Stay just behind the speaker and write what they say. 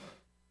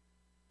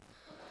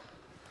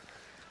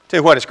Tell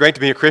you what, it's great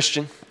to be a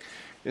Christian.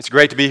 It's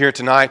great to be here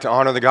tonight to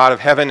honor the God of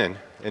heaven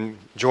and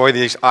enjoy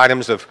these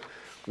items of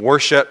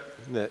worship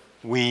that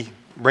we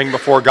bring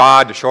before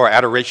God to show our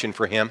adoration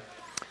for Him.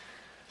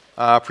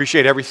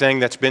 Appreciate everything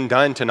that's been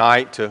done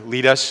tonight to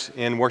lead us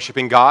in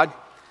worshiping God.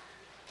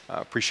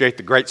 Appreciate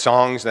the great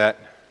songs that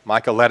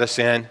Micah led us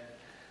in,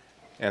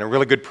 and a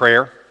really good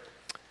prayer,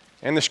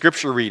 and the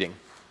scripture reading.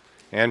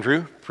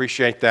 Andrew,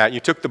 appreciate that.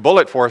 You took the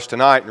bullet for us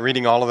tonight in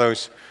reading all of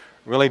those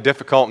really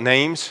difficult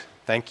names.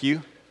 Thank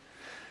you.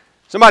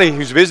 Somebody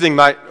who's visiting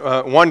might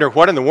wonder,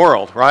 what in the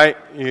world, right?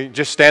 You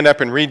just stand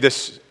up and read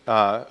this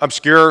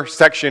obscure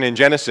section in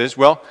Genesis.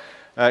 Well,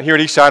 here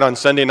at Eastside on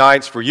Sunday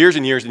nights for years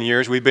and years and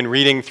years, we've been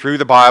reading through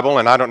the Bible,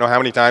 and I don't know how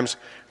many times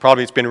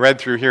probably it's been read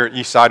through here at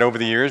Eastside over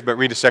the years, but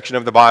read a section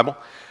of the Bible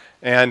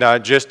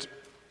and just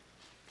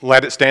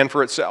let it stand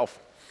for itself.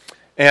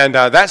 And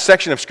that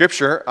section of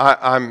Scripture,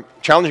 I'm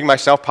challenging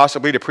myself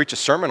possibly to preach a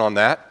sermon on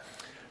that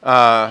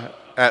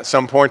at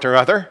some point or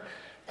other.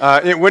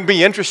 It would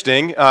be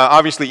interesting.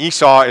 Obviously,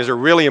 Esau is a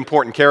really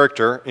important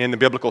character in the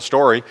biblical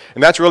story,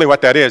 and that's really what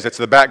that is. It's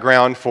the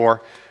background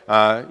for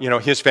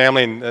his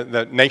family and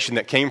the nation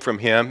that came from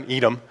him,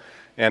 Edom,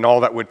 and all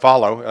that would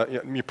follow.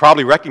 You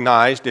probably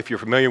recognized, if you're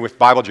familiar with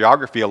Bible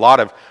geography, a lot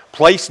of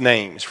place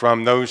names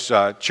from those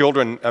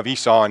children of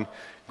Esau and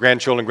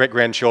grandchildren,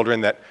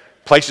 great-grandchildren, that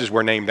places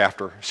were named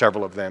after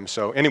several of them.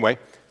 So anyway,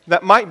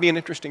 that might be an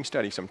interesting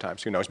study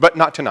sometimes, who knows, but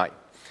not tonight.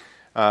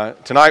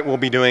 Tonight we'll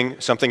be doing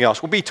something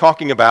else. We'll be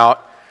talking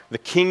about the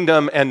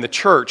kingdom and the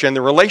church and the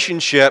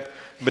relationship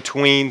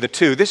between the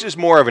two. This is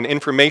more of an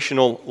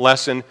informational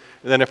lesson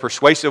than a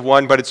persuasive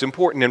one, but it's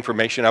important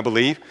information, I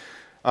believe.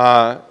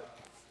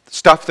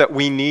 Stuff that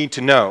we need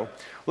to know.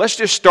 Let's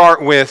just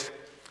start with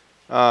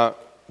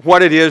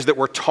what it is that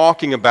we're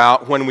talking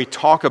about when we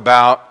talk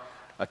about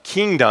a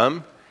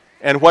kingdom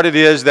and what it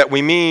is that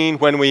we mean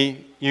when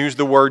we use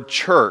the word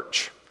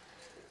church.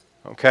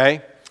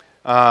 Okay?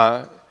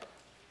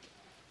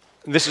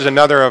 This is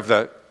another of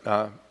the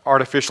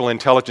artificial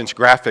intelligence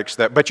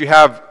graphics but you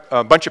have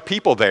a bunch of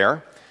people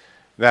there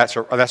that's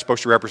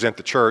supposed to represent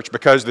the church,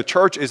 because the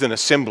church is an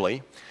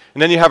assembly.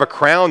 And then you have a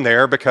crown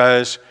there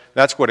because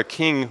that's what a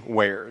king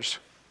wears.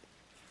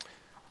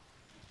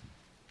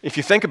 If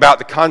you think about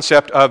the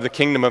concept of the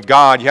kingdom of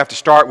God, you have to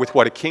start with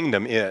what a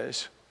kingdom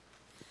is.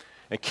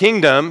 A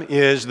kingdom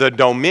is the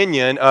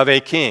dominion of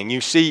a king.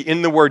 You see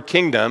in the word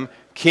kingdom,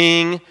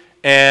 king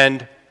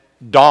and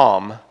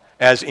dom,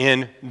 as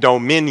in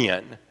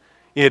dominion.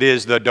 It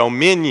is the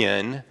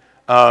dominion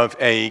of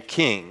a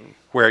king,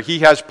 where he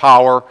has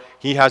power,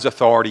 he has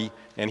authority,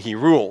 and he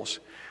rules.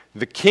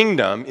 The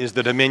kingdom is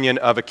the dominion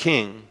of a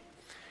king.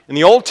 In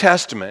the Old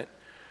Testament,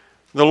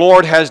 the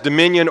Lord has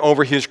dominion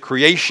over His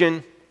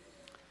creation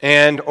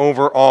and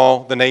over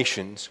all the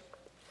nations.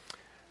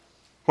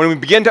 When we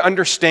begin to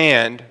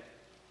understand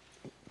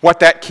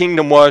what that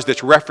kingdom was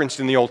that's referenced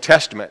in the Old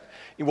Testament,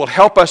 it will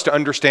help us to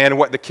understand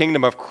what the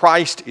kingdom of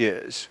Christ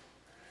is,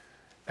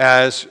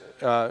 as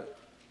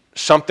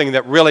something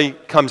that really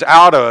comes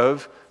out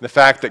of the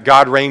fact that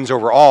God reigns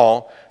over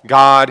all.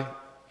 God,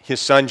 His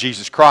Son,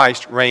 Jesus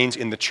Christ, reigns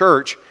in the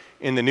church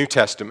in the New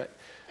Testament.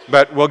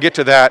 But we'll get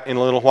to that in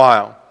a little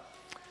while.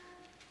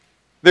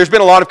 There's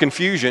been a lot of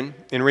confusion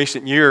in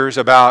recent years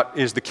about,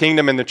 is the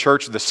kingdom and the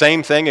church the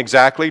same thing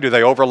exactly? Do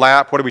they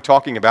overlap? What are we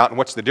talking about? And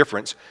what's the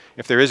difference,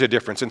 if there is a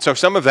difference? And so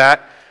some of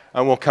that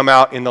will come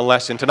out in the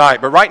lesson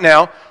tonight. But right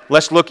now,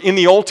 let's look in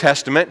the Old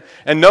Testament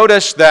and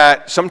notice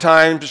that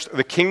sometimes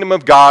the kingdom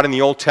of God in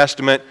the Old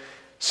Testament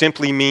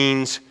simply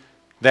means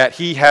that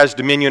He has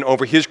dominion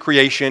over His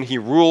creation. He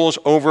rules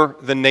over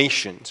the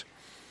nations.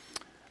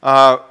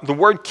 The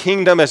word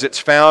kingdom, as it's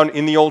found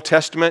in the Old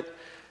Testament,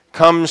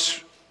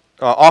 comes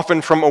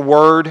often from a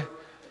word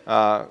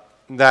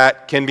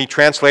that can be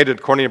translated,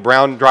 according to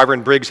Brown, Driver,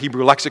 and Briggs'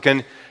 Hebrew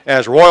lexicon,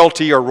 as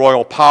royalty or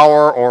royal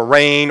power or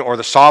reign or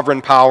the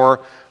sovereign power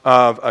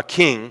of a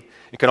king.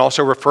 It can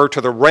also refer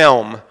to the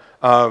realm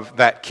of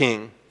that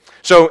king.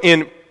 So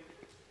in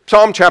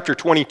Psalm chapter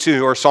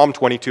 22, or Psalm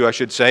 22, I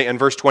should say, and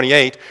verse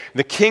 28,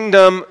 the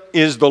kingdom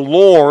is the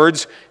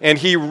Lord's, and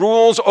He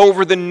rules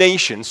over the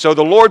nations. So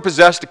the Lord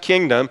possessed a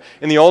kingdom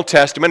in the Old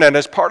Testament, and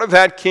as part of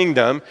that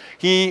kingdom,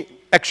 He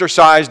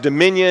exercised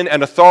dominion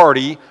and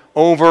authority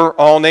over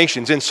all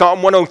nations. In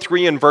Psalm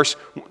 103 and verse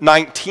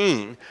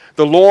 19,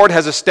 the Lord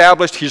has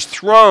established His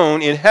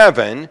throne in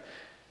heaven,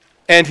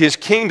 and His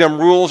kingdom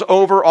rules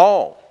over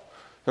all.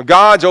 So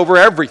God's over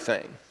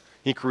everything.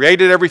 He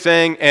created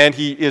everything, and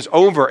He is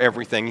over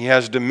everything. He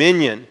has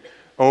dominion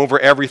over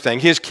everything.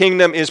 His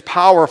kingdom is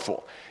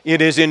powerful. It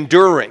is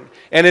enduring,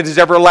 and it is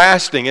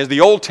everlasting, as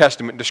the Old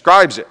Testament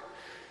describes it.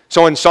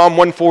 So in Psalm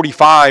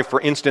 145, for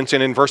instance,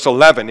 and in verse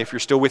 11, if you're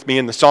still with me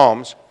in the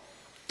Psalms,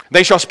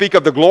 they shall speak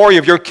of the glory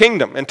of your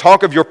kingdom and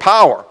talk of your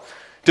power,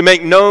 to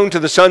make known to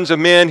the sons of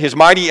men His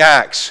mighty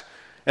acts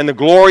and the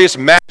glorious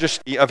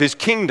majesty of His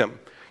kingdom.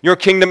 Your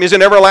kingdom is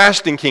an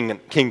everlasting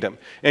kingdom,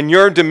 and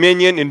your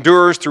dominion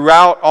endures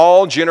throughout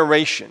all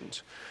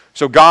generations.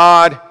 So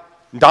God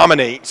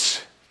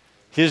dominates.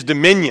 His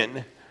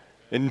dominion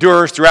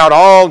endures throughout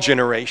all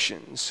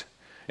generations.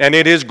 And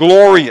it is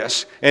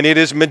glorious, and it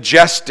is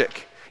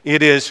majestic,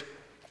 it is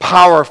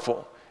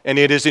powerful, and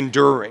it is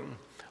enduring.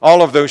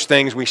 All of those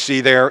things we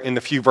see there in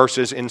the few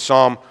verses in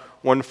Psalm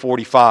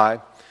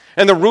 145.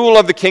 And the rule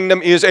of the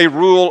kingdom is a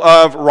rule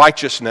of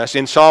righteousness.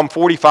 In Psalm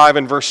 45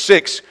 and verse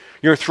 6,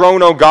 your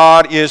throne, O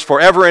God, is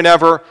forever and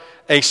ever.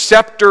 A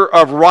scepter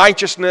of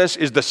righteousness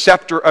is the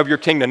scepter of your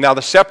kingdom. Now,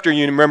 the scepter,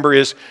 you remember,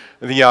 is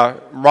the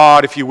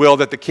rod, if you will,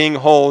 that the king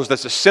holds.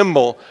 That's a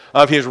symbol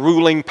of his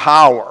ruling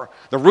power.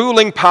 The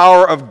ruling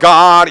power of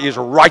God is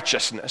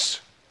righteousness.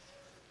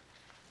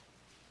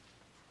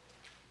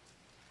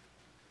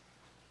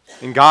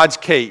 In God's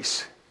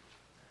case,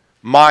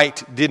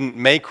 might didn't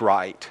make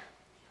right.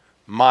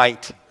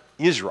 Might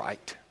is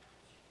right.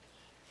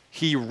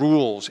 He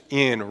rules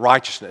in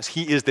righteousness.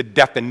 He is the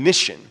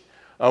definition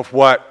of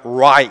what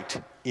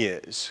right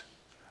is,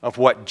 of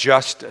what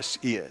justice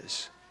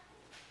is.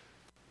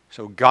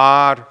 So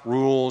God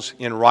rules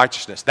in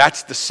righteousness.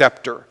 That's the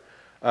scepter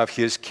of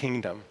His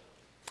kingdom.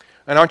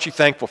 And aren't you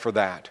thankful for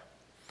that?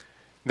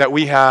 That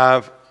we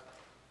have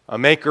a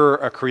maker,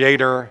 a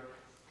creator,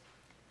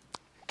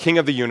 king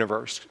of the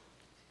universe,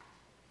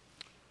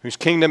 whose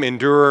kingdom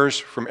endures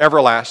from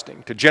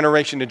everlasting to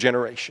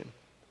generation,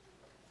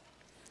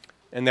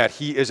 and that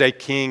He is a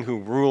king who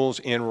rules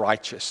in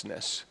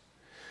righteousness.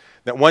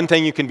 That one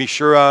thing you can be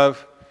sure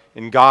of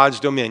in God's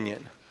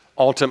dominion,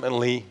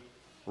 ultimately,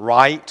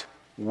 right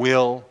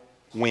will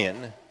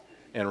win,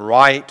 and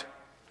right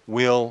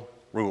will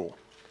rule.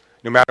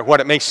 No matter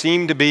what it may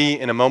seem to be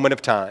in a moment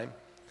of time,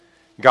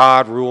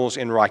 God rules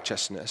in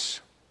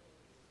righteousness.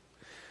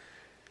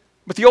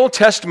 But the Old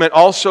Testament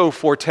also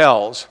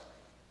foretells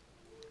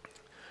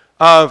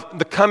of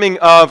the coming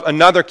of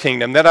another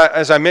kingdom that,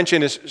 as I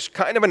mentioned, is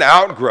kind of an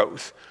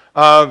outgrowth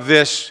of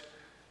this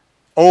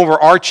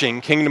overarching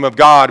kingdom of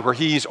God where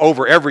He's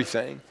over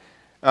everything.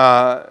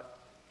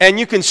 And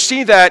you can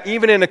see that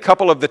even in a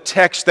couple of the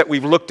texts that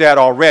we've looked at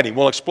already.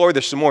 We'll explore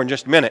this some more in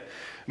just a minute.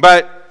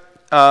 But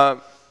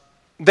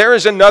there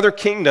is another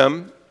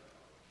kingdom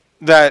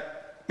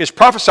that is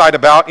prophesied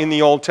about in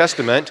the Old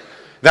Testament,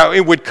 that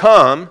it would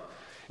come.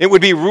 It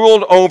would be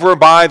ruled over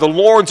by the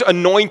Lord's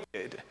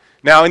anointed.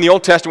 Now, in the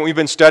Old Testament, we've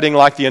been studying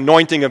like the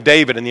anointing of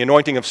David and the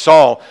anointing of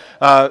Saul.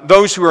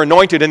 Those who are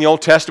anointed in the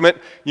Old Testament,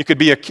 you could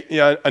be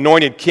an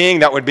anointed king.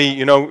 That would be,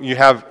 you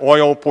have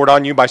oil poured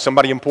on you by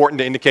somebody important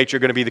to indicate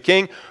you're going to be the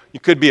king.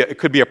 It could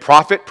be a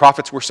prophet.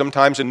 Prophets were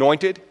sometimes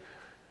anointed,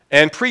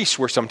 and priests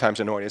were sometimes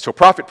anointed. So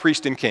prophet,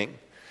 priest, and king.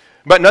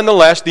 But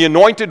nonetheless, the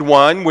anointed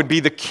one would be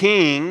the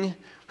king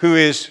who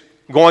is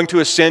going to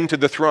ascend to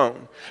the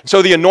throne.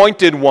 So the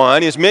anointed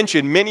one is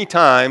mentioned many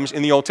times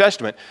in the Old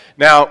Testament.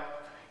 Now,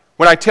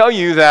 when I tell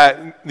you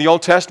that the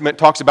Old Testament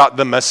talks about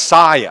the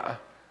Messiah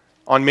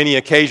on many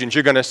occasions,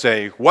 you're going to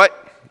say,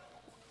 what?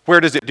 Where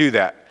does it do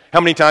that? How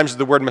many times is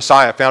the word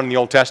Messiah found in the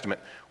Old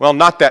Testament? Well,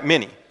 not that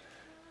many.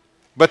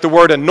 But the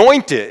word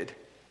anointed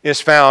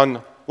is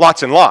found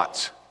lots and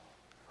lots,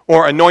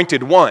 or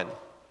anointed one.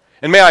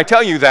 And may I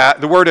tell you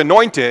that the word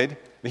anointed,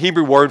 the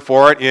Hebrew word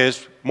for it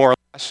is more or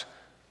less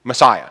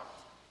Messiah.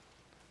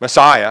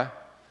 Messiah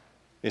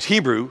is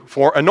Hebrew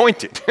for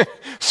anointed.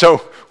 So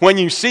when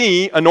you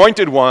see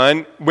anointed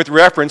one with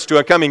reference to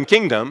a coming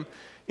kingdom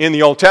in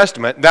the Old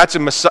Testament, that's a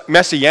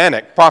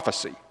messianic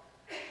prophecy.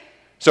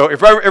 So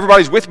if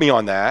everybody's with me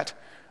on that,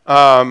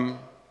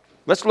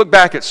 let's look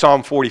back at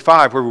Psalm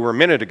 45 where we were a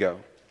minute ago.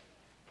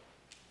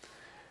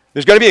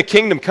 There's going to be a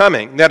kingdom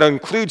coming that will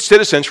include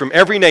citizens from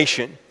every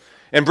nation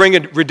and bring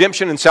a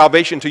redemption and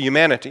salvation to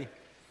humanity.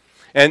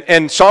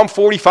 And Psalm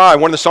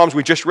 45, one of the Psalms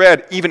we just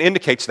read, even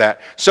indicates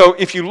that. So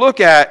if you look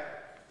at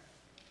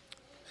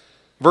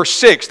verse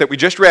 6 that we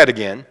just read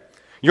again,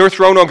 your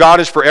throne, O God,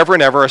 is forever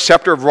and ever. A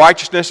scepter of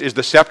righteousness is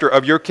the scepter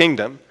of your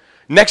kingdom.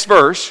 Next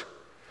verse,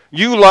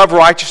 you love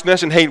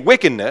righteousness and hate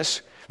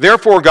wickedness.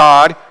 Therefore,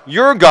 God,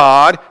 your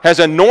God, has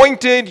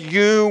anointed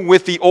you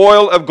with the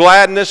oil of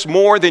gladness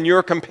more than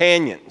your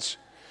companions.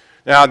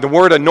 Now, the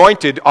word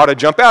anointed ought to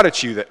jump out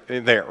at you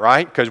there,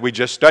 right? Because we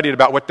just studied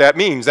about what that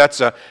means. That's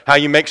how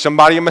you make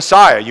somebody a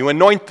Messiah. You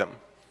anoint them.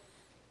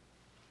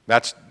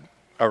 That's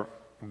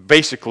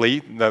basically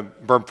the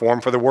verb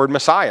form for the word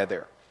Messiah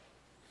there.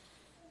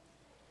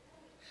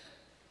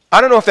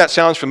 I don't know if that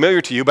sounds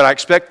familiar to you, but I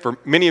expect for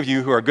many of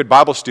you who are good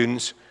Bible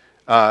students,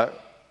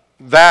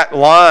 that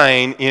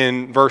line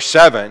in verse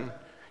 7,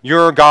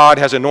 your God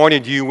has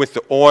anointed you with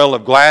the oil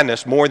of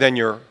gladness more than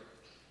your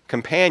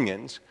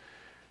companions.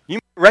 You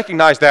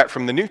recognize that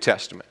from the New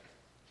Testament.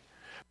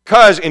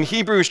 Because in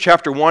Hebrews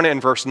chapter 1 and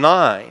verse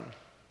 9,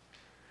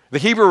 the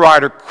Hebrew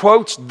writer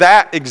quotes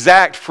that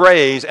exact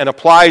phrase and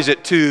applies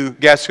it to,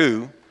 guess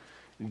who?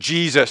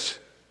 Jesus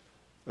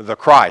the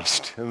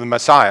Christ, the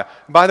Messiah.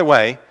 By the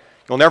way,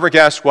 you'll never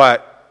guess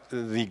what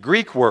the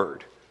Greek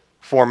word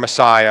for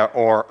Messiah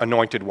or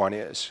anointed one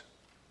is.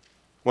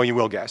 Well, you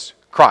will guess.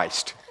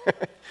 Christ.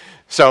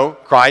 So,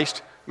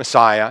 Christ,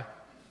 Messiah,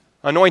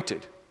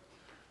 anointed.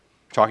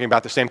 Talking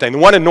about the same thing. The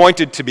one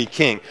anointed to be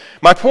king.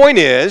 My point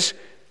is,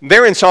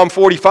 there in Psalm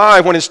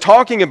 45, when it's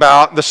talking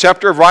about the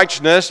scepter of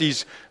righteousness,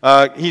 he's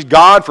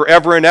God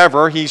forever and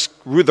ever. He's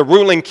the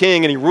ruling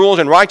king, and he rules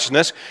in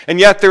righteousness. And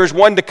yet there's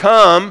one to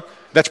come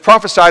that's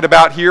prophesied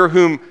about here,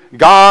 whom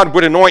God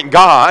would anoint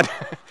God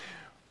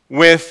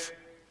with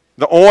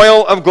the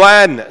oil of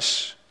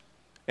gladness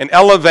and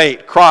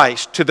elevate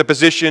Christ to the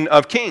position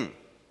of king,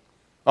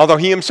 although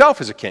he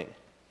himself is a king.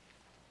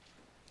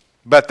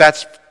 But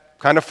that's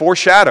kind of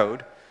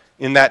foreshadowed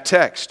in that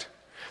text.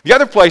 The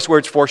other place where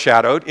it's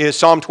foreshadowed is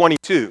Psalm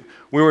 22.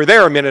 We were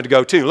there a minute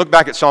ago too. Look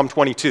back at Psalm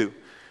 22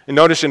 and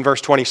notice in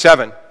verse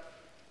 27.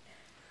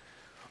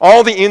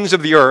 All the ends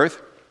of the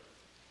earth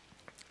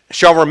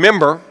shall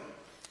remember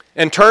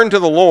and turn to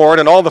the Lord,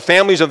 and all the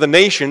families of the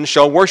nations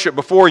shall worship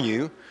before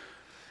you.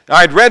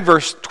 I had read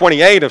verse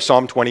 28 of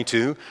Psalm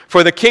 22,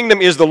 for the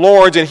kingdom is the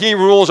Lord's and he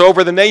rules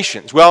over the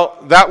nations. Well,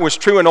 that was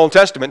true in Old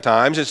Testament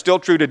times. It's still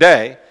true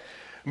today.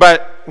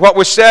 But what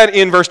was said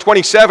in verse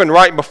 27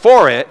 right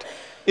before it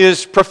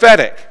is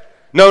prophetic.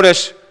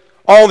 Notice,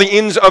 all the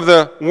ends of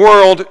the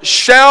world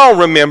shall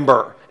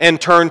remember and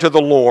turn to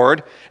the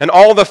Lord, and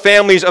all the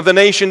families of the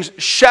nations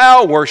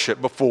shall worship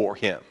before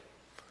him.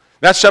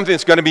 That's something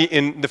that's going to be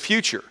in the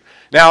future.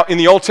 Now, in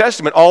the Old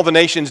Testament, all the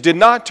nations did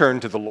not turn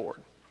to the Lord.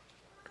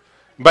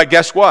 But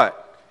guess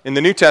what? In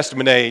the New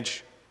Testament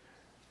age,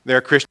 there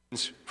are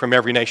Christians from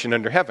every nation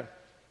under heaven.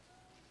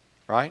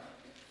 Right?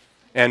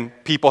 And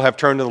people have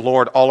turned to the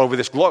Lord all over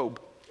this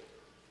globe.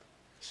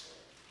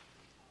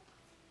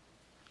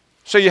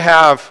 So you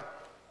have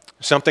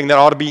something that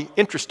ought to be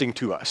interesting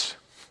to us.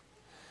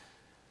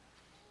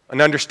 An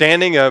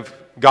understanding of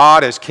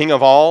God as King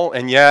of all,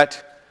 and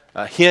yet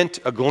a hint,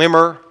 a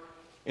glimmer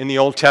in the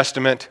Old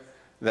Testament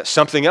that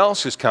something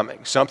else is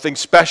coming, something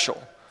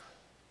special,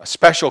 a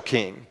special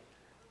king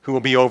who will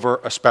be over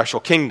a special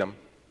kingdom.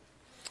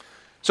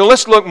 So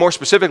let's look more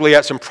specifically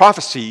at some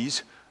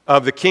prophecies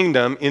of the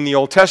kingdom in the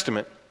Old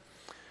Testament.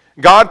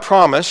 God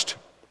promised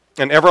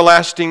an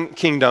everlasting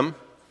kingdom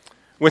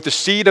with the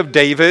seed of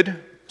David,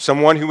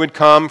 someone who would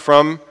come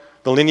from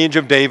the lineage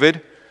of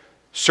David,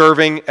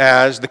 serving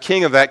as the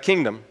king of that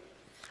kingdom.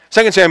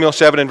 2 Samuel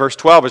 7 and verse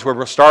 12 is where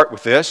we'll start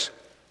with this.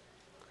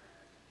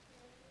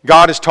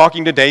 God is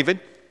talking to David,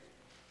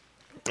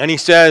 and he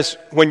says,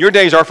 when your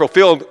days are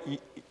fulfilled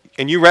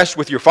and you rest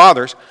with your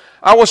fathers,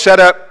 I will set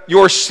up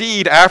your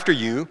seed after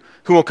you,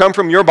 who will come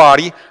from your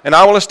body, and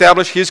I will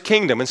establish his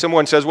kingdom. And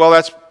someone says, well,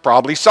 that's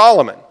probably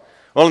Solomon.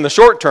 Well, in the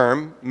short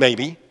term,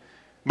 maybe.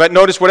 But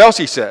notice what else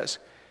he says.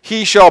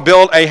 He shall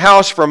build a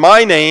house for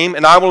my name,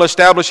 and I will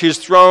establish his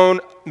throne,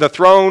 the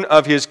throne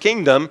of his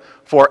kingdom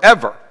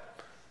forever.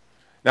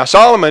 Now,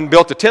 Solomon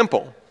built a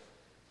temple,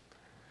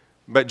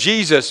 but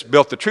Jesus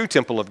built the true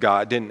temple of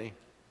God, didn't he?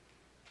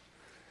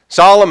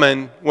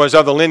 Solomon was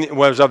of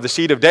the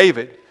seed of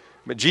David,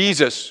 but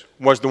Jesus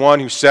was the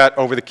one who sat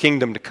over the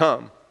kingdom to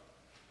come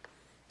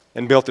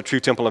and built the true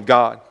temple of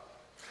God.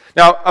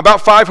 Now,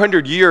 about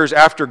 500 years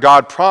after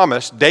God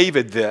promised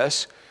David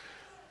this,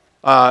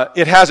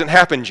 it hasn't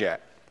happened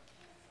yet.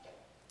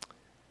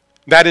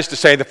 That is to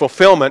say, the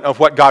fulfillment of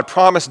what God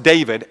promised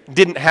David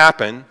didn't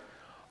happen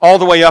all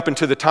the way up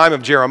into the time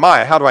of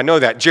Jeremiah. How do I know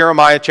that?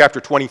 Jeremiah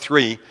chapter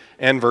 23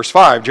 and verse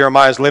 5.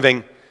 Jeremiah is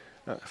living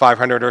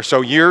 500 or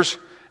so years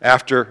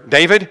after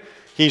David.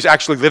 He's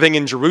actually living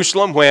in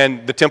Jerusalem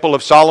when the Temple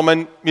of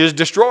Solomon is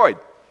destroyed.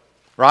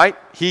 Right?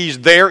 He's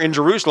there in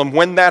Jerusalem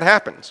when that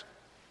happens.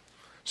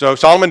 So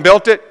Solomon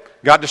built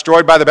it, got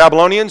destroyed by the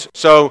Babylonians.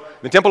 So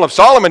the Temple of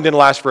Solomon didn't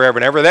last forever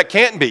and ever. That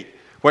can't be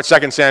what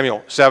 2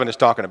 Samuel 7 is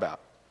talking about.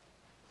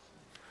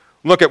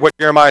 Look at what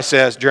Jeremiah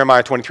says,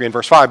 Jeremiah 23 and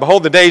verse 5.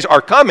 Behold, the days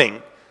are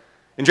coming.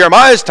 In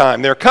Jeremiah's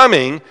time, they're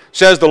coming,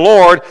 says the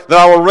Lord, that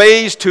I will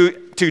raise to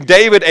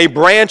David a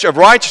branch of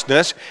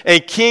righteousness. A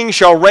king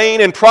shall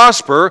reign and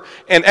prosper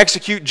and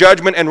execute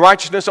judgment and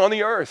righteousness on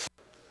the earth.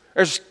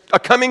 There's a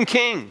coming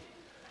king,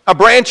 a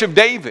branch of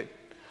David,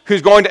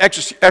 who's going to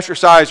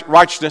exercise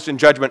righteousness and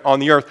judgment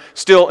on the earth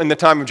still in the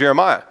time of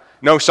Jeremiah.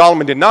 No,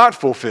 Solomon did not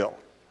fulfill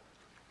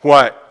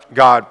what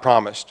God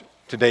promised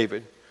to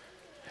David.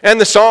 And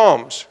the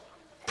Psalms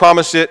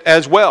promise it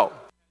as well.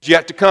 It's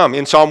yet to come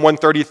in Psalm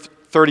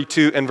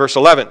 132 and verse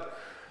 11.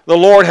 The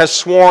Lord has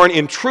sworn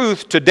in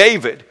truth to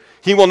David.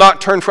 He will not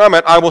turn from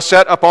it. I will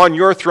set upon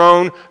your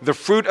throne the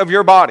fruit of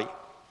your body.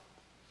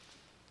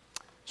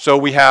 So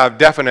we have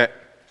definite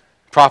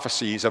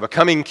prophecies of a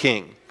coming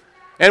king.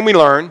 And we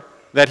learn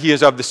that he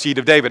is of the seed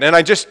of David. And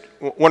I just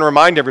want to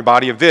remind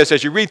everybody of this.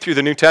 As you read through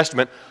the New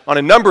Testament, on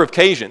a number of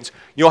occasions,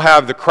 you'll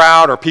have the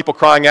crowd or people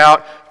crying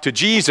out to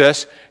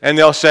Jesus, and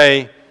they'll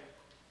say,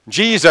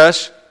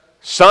 Jesus,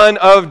 Son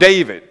of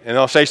David. And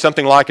they'll say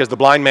something like, as the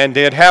blind man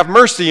did, have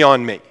mercy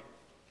on me.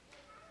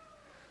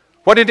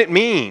 What did it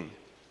mean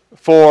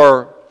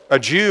for a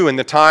Jew in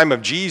the time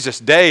of Jesus'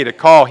 day to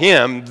call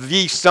him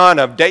the Son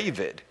of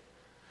David?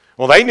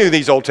 Well, they knew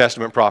these Old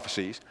Testament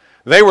prophecies.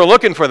 They were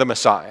looking for the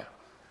Messiah.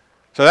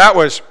 So that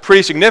was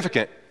pretty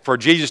significant for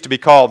Jesus to be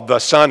called the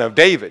Son of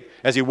David,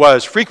 as he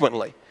was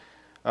frequently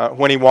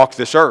when he walked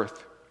this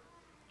earth.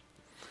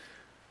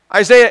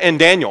 Isaiah and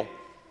Daniel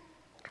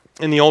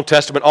in the Old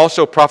Testament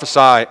also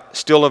prophesy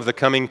still of the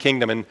coming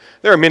kingdom. And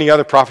there are many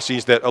other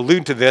prophecies that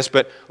allude to this,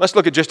 but let's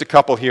look at just a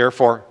couple here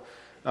for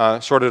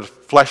sort of to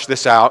flesh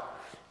this out.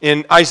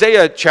 In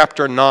Isaiah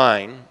chapter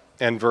 9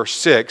 and verse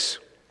 6,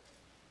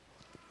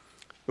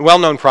 the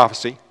well-known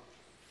prophecy,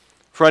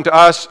 "For unto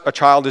us a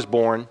child is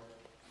born,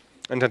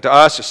 and unto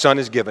us a son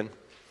is given,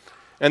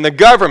 and the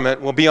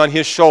government will be on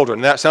his shoulder."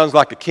 And that sounds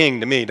like a king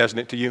to me, doesn't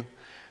it to you?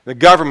 The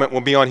government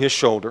will be on his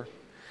shoulder.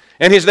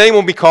 "And his name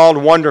will be called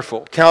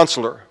Wonderful,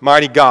 Counselor,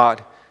 Mighty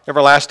God,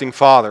 Everlasting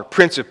Father,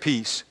 Prince of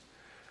Peace.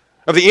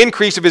 Of the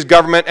increase of his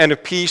government and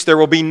of peace there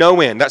will be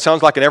no end." That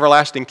sounds like an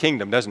everlasting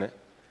kingdom, doesn't it?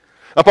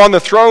 "Upon the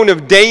throne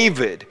of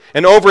David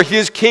and over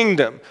his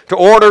kingdom, to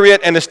order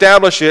it and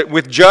establish it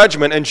with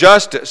judgment and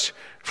justice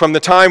from the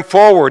time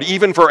forward,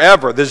 even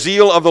forever. The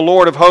zeal of the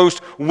Lord of hosts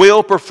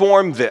will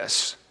perform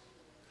this."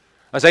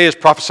 Isaiah is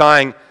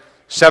prophesying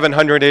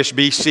 700-ish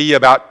BC,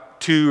 about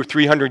 200 or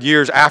 300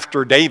 years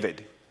after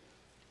David,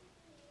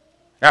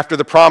 after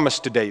the promise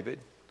to David.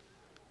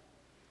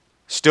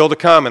 Still to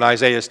come in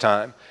Isaiah's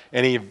time.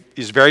 And he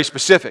is very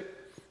specific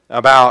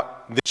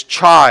about this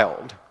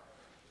child,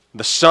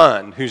 the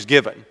son who's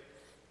given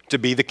to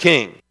be the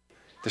king,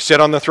 to sit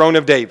on the throne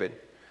of David,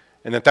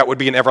 and that would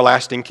be an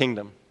everlasting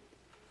kingdom.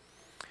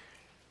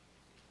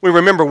 We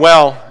remember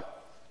well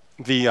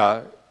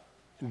the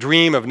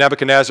dream of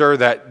Nebuchadnezzar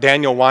that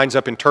Daniel winds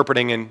up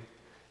interpreting in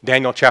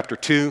Daniel chapter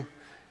 2.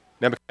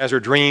 Nebuchadnezzar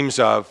dreams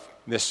of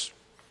this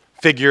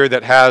figure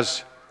that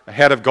has a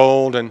head of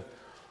gold and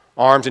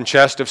arms and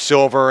chest of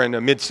silver and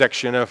a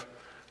midsection of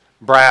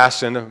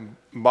brass and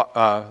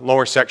a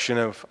lower section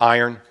of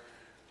iron.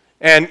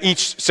 And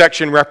each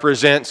section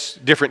represents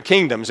different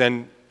kingdoms.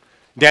 And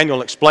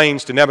Daniel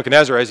explains to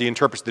Nebuchadnezzar as he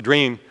interprets the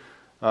dream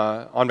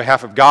on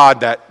behalf of God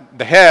that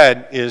the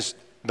head is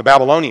the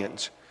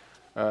Babylonians,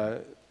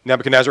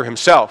 Nebuchadnezzar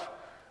himself.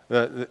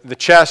 The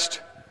chest,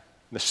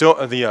 the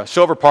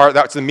silver part,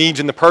 that's the Medes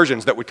and the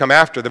Persians that would come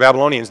after the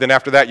Babylonians. Then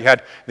after that you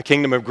had the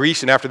kingdom of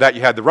Greece, and after that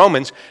you had the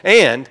Romans.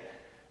 And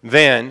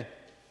then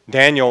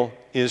Daniel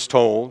is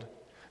told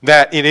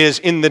that it is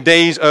in the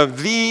days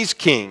of these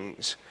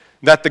kings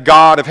that the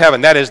God of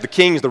heaven, that is the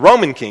kings, the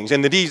Roman kings,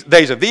 in the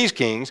days of these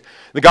kings,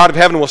 the God of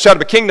heaven will set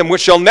up a kingdom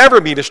which shall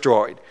never be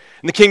destroyed.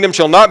 And the kingdom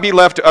shall not be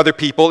left to other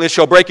people. It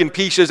shall break in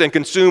pieces and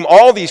consume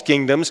all these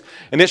kingdoms,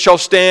 and it shall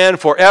stand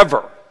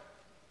forever.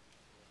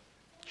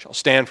 It shall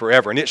stand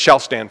forever, and it shall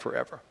stand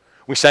forever.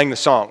 We sang the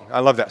song. I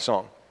love that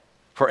song.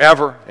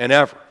 Forever and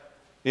ever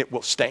it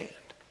will stand.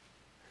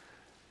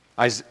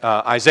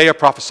 Isaiah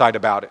prophesied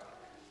about it.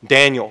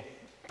 Daniel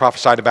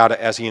prophesied about it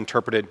as he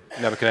interpreted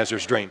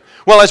Nebuchadnezzar's dream.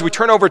 Well, as we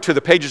turn over to the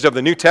pages of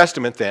the New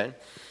Testament then,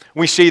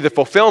 we see the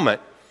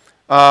fulfillment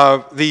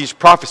of these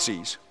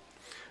prophecies.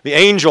 The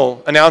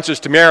angel announces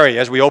to Mary,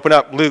 as we open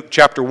up Luke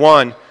chapter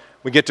 1,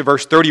 we get to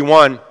verse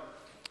 31,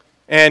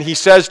 and he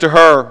says to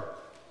her,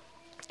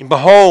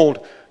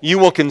 "Behold, you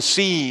will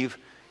conceive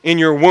in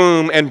your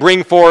womb and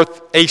bring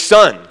forth a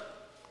son."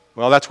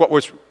 Well, that's what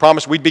was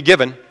promised we'd be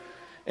given.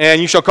 "And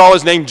you shall call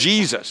his name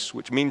Jesus,"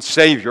 which means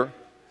Savior.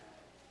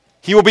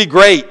 "He will be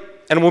great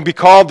and will be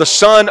called the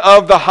Son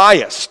of the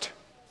Highest.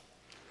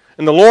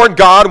 And the Lord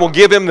God will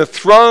give him the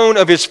throne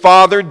of his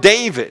father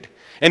David,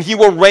 and he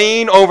will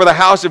reign over the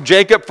house of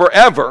Jacob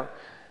forever,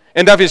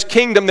 and of his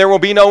kingdom there will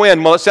be no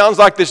end." Well, it sounds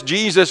like this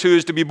Jesus who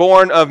is to be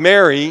born of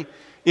Mary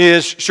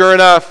is, sure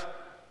enough,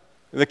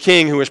 the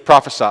king who is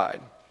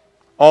prophesied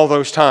all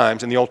those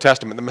times in the Old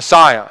Testament, the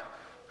Messiah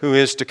who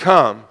is to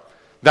come.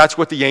 That's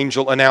what the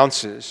angel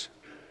announces.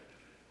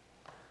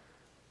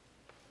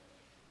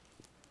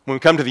 When we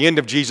come to the end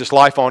of Jesus'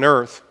 life on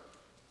earth,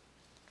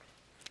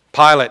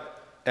 Pilate,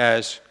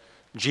 as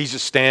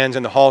Jesus stands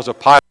in the halls of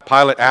Pilate,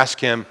 Pilate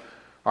asks him,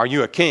 "Are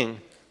you a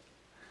king?"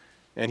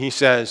 And he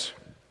says,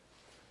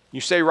 "You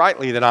say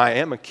rightly that I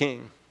am a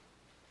king.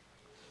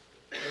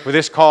 For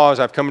this cause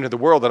I've come into the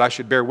world, that I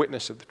should bear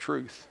witness of the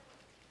truth."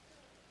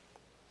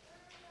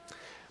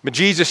 But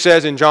Jesus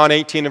says in John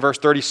 18 and verse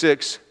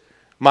 36,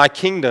 "My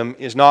kingdom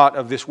is not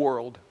of this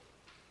world.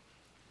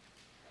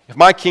 If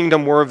my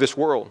kingdom were of this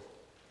world,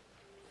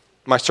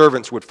 my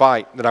servants would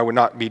fight that I would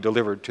not be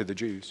delivered to the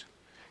Jews."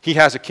 He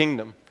has a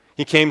kingdom.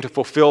 He came to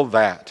fulfill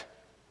that.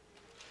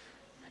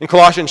 In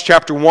Colossians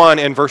chapter 1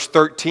 and verse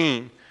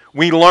 13,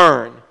 we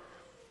learn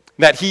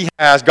that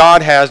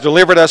God has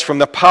delivered us from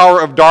the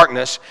power of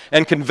darkness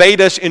and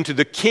conveyed us into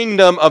the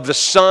kingdom of the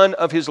Son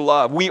of his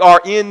love. We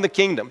are in the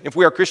kingdom. If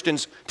we are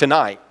Christians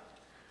tonight,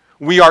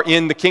 we are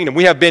in the kingdom.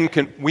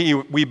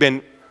 We've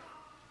been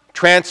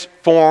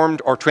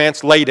transformed or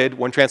translated,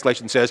 one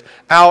translation says,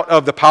 out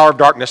of the power of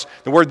darkness.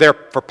 The word there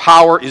for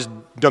power is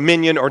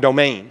dominion or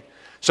domain.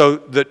 So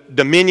the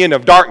dominion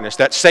of darkness,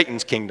 that's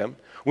Satan's kingdom,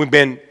 we've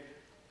been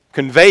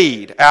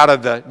conveyed out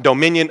of the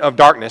dominion of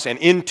darkness and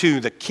into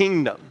the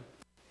kingdom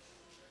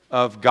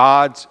of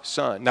God's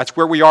Son. That's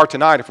where we are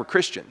tonight if we're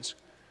Christians.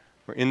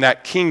 We're in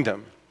that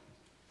kingdom.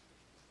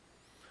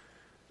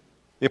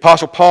 The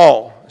Apostle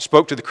Paul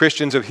spoke to the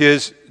Christians of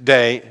his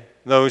day,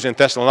 those in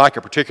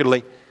Thessalonica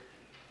particularly,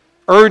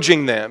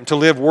 urging them to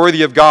live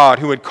worthy of God,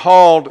 who had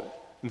called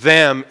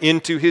them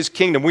into his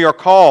kingdom. We are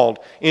called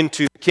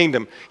into the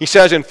kingdom. He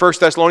says in 1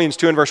 Thessalonians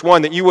 2 and verse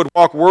 1 that you would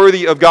walk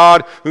worthy of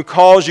God who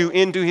calls you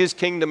into his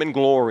kingdom and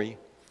glory.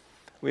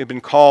 We have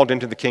been called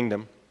into the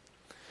kingdom.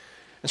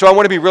 And so I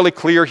want to be really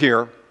clear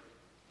here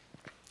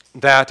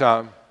that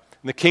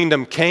the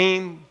kingdom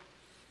came.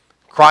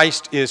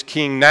 Christ is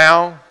king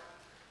now.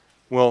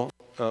 We'll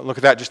look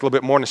at that just a little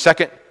bit more in a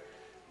second.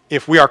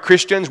 If we are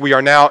Christians, we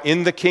are now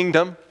in the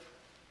kingdom.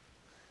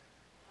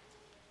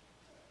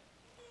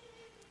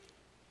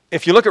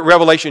 If you look at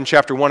Revelation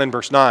chapter 1 and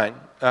verse 9,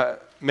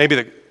 maybe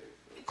the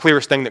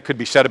clearest thing that could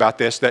be said about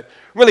this, that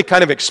really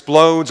kind of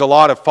explodes a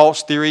lot of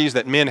false theories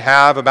that men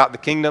have about the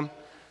kingdom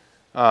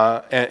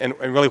and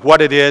really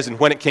what it is and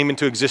when it came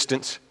into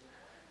existence.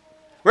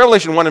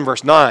 Revelation 1 and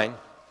verse 9,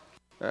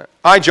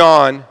 I,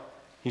 John,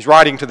 he's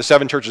writing to the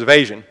 7 churches of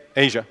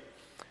Asia.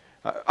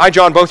 I,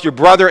 John, both your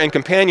brother and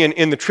companion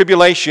in the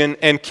tribulation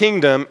and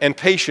kingdom and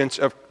patience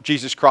of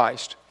Jesus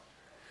Christ.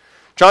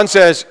 John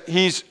says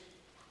he's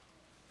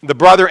the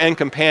brother and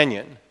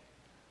companion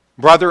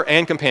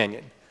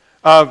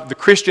of the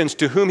Christians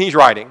to whom he's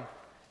writing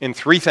in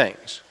 3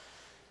 things.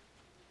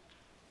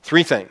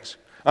 3 things.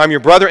 I'm your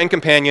brother and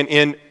companion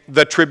in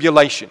the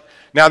tribulation.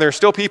 Now, there are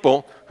still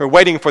people who are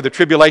waiting for the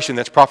tribulation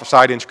that's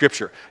prophesied in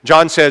Scripture.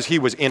 John says he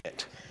was in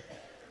it.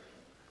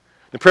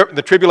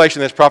 The tribulation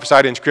that's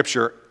prophesied in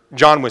Scripture,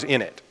 John was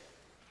in it.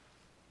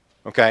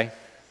 Okay?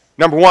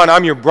 Number 1,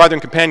 I'm your brother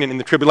and companion in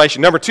the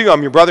tribulation. Number 2,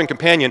 I'm your brother and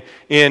companion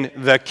in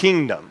the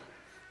kingdom.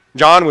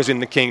 John was in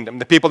the kingdom.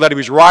 The people that he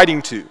was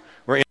writing to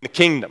were in the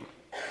kingdom.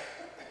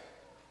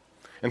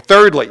 And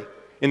thirdly,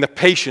 in the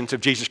patience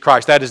of Jesus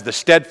Christ. That is the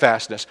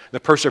steadfastness, the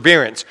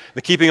perseverance,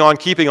 the keeping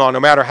on, no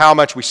matter how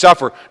much we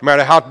suffer, no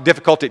matter how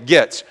difficult it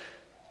gets.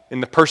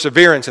 In the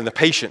perseverance and the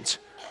patience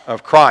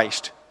of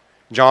Christ,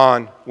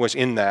 John was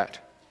in that.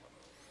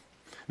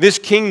 This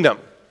kingdom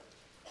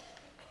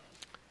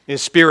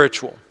is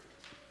spiritual.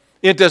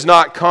 It does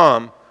not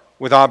come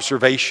with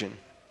observation.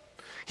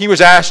 He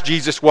was asked,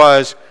 Jesus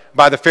was,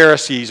 by the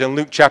Pharisees in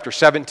Luke chapter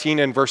 17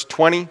 and verse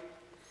 20. He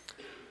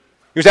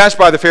was asked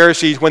by the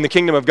Pharisees when the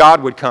kingdom of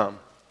God would come.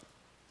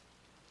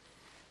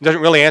 He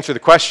doesn't really answer the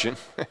question,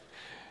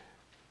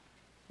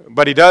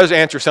 but he does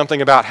answer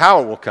something about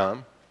how it will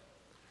come.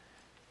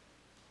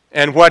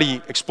 And what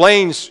he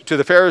explains to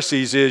the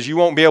Pharisees is you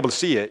won't be able to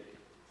see it.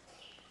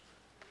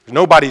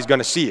 Nobody's going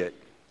to see it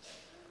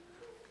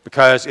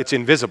because it's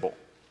invisible.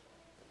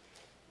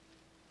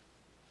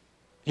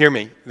 Hear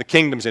me, the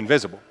kingdom's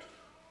invisible.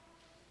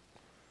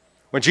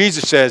 What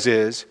Jesus says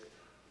is,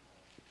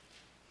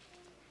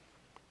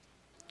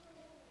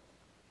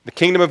 the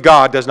kingdom of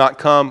God does not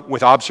come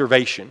with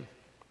observation.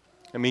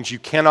 That means you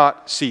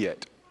cannot see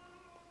it.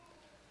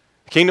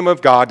 The kingdom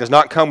of God does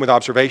not come with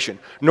observation.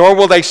 Nor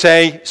will they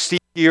say, see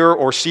here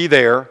or see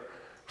there,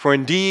 for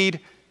indeed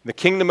the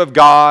kingdom of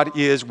God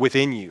is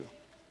within you.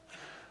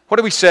 What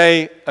do we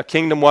say a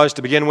kingdom was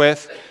to begin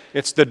with?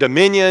 It's the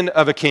dominion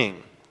of a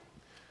king.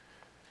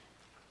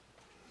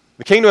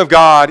 The kingdom of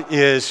God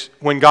is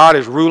when God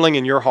is ruling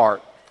in your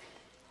heart.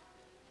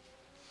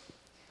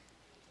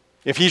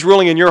 If he's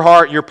ruling in your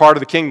heart, you're part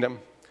of the kingdom.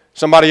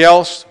 Somebody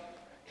else,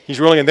 he's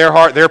ruling in their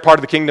heart, they're part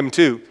of the kingdom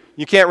too.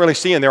 You can't really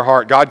see in their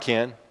heart, God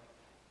can.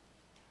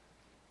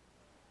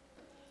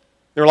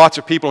 There are lots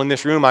of people in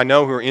this room I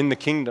know who are in the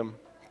kingdom,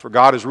 for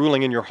God is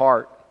ruling in your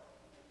heart.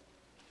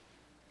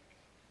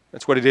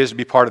 That's what it is to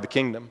be part of the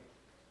kingdom.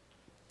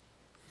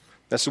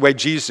 That's the way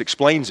Jesus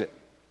explains it.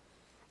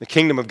 The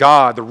kingdom of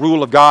God, the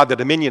rule of God, the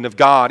dominion of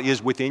God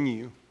is within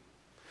you.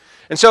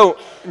 And so,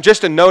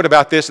 just a note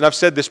about this, and I've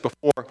said this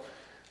before,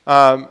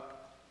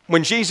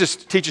 when Jesus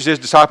teaches his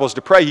disciples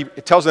to pray, he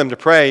tells them to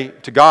pray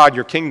to God,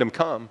 your kingdom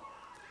come.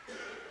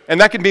 And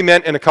that can be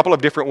meant in a couple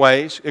of different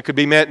ways. It could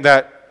be meant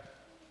that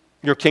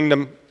your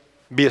kingdom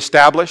be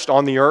established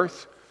on the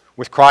earth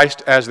with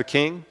Christ as the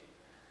king.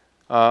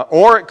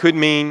 Or it could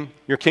mean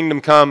your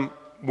kingdom come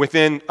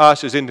within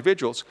us as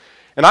individuals.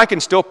 And I can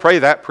still pray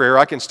that prayer.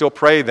 I can still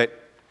pray that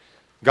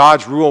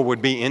God's rule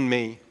would be in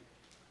me,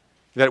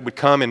 that it would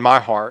come in my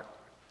heart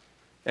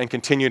and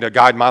continue to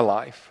guide my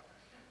life.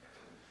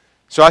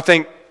 So I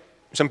think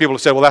some people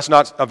have said, well, that's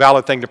not a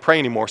valid thing to pray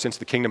anymore since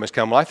the kingdom has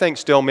come. Well, I think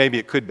still maybe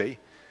it could be,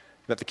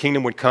 that the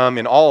kingdom would come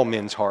in all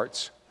men's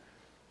hearts,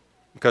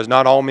 because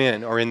not all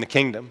men are in the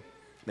kingdom,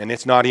 and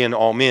it's not in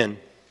all men.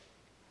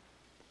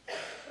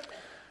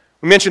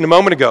 We mentioned a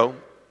moment ago,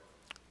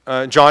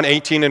 John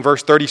 18 and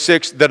verse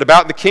 36, that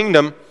about the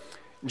kingdom,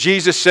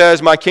 Jesus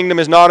says, my kingdom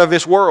is not of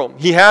this world.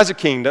 He has a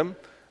kingdom.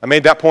 I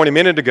made that point a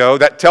minute ago.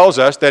 That tells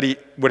us that he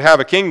would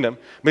have a kingdom.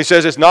 But he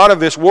says it's not of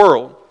this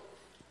world.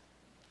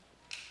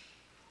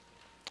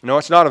 No,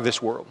 it's not of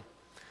this world.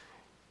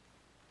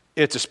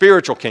 It's a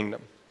spiritual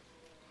kingdom.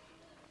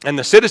 And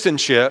the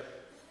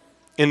citizenship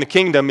in the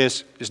kingdom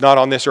is not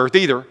on this earth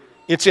either.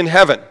 It's in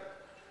heaven.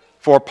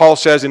 For Paul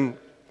says in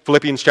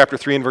Philippians chapter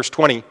 3 and verse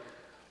 20,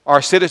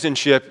 our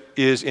citizenship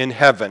is in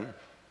heaven,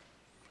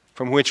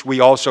 from which we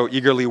also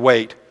eagerly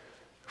wait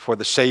for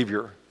the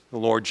Savior, the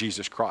Lord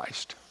Jesus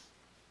Christ.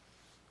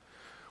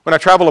 When I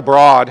travel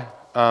abroad,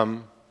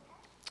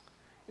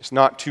 It's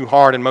not too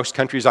hard in most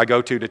countries I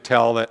go to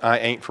tell that I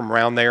ain't from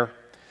around there.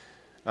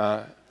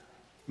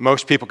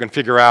 Most people can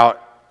figure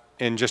out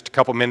in just a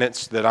couple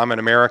minutes that I'm an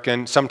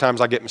American. Sometimes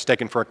I get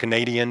mistaken for a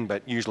Canadian,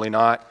 but usually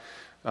not.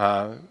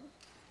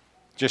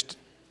 Just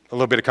a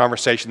little bit of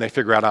conversation, they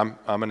figure out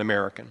I'm an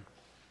American.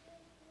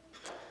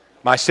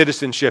 My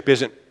citizenship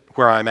isn't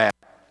where I'm at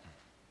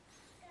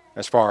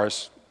as far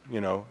as,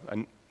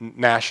 a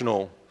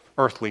national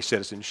earthly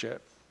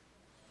citizenship.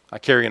 I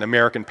carry an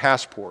American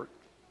passport.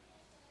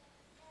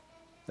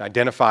 It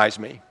identifies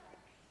me.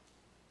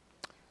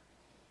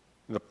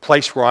 The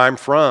place where I'm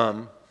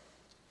from,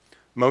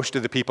 most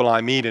of the people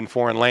I meet in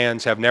foreign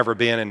lands have never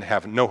been and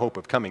have no hope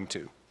of coming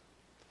to.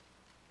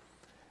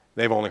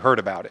 They've only heard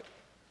about it.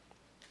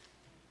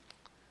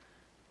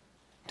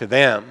 To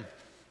them,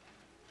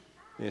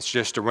 it's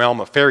just a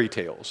realm of fairy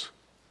tales.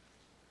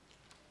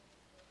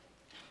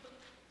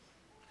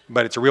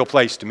 But it's a real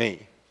place to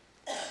me.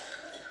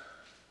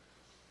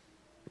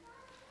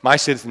 My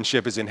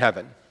citizenship is in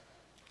heaven.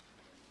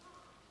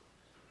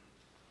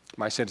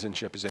 My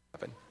citizenship is in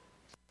heaven.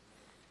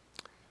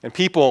 And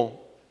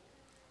people,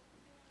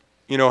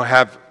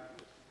 have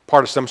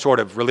part of some sort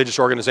of religious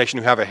organization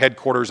who have a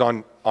headquarters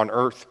on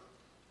earth.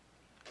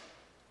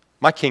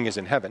 My king is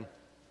in heaven.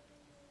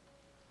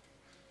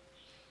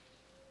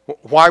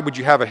 Why would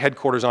you have a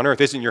headquarters on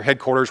earth? Isn't your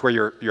headquarters where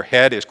your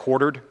head is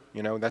quartered?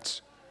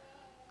 That's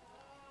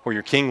where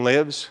your king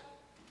lives.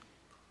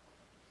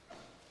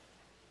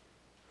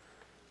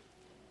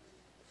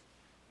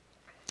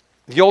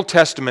 The Old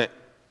Testament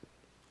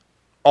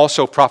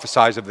also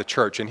prophesies of the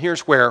church. And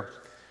here's where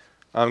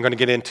I'm going to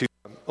get into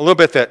a little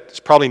bit that's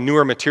probably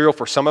newer material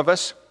for some of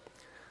us.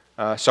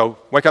 So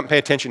wake up and pay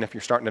attention if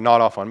you're starting to nod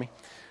off on me.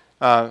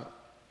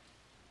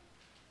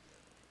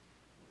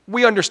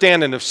 We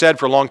understand and have said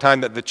for a long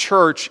time that the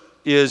church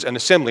is an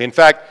assembly. In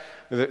fact,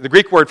 the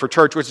Greek word for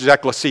church, which is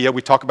ekklesia,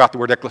 we talk about the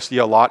word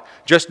ekklesia a lot,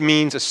 just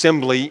means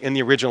assembly in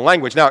the original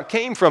language. Now, it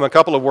came from a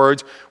couple of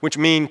words which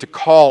mean to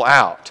call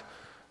out,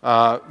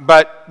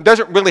 but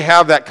doesn't really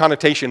have that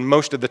connotation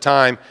most of the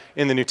time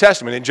in the New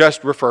Testament. It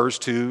just refers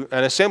to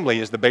an assembly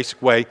is the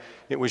basic way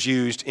it was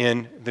used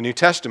in the New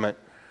Testament.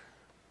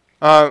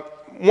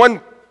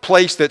 One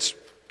place that's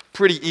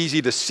pretty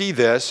easy to see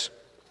this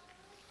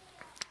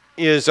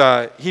is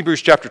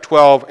Hebrews chapter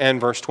 12 and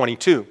verse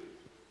 22,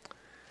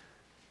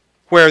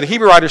 where the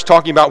Hebrew writer is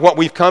talking about what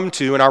we've come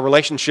to in our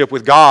relationship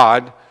with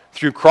God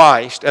through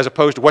Christ as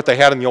opposed to what they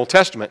had in the Old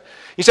Testament.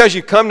 He says,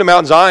 "You come to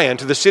Mount Zion,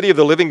 to the city of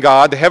the living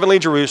God, the heavenly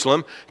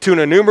Jerusalem, to an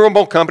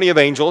innumerable company of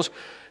angels,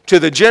 to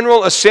the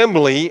general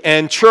assembly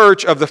and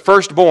church of the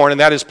firstborn,"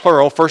 and that is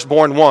plural,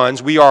 firstborn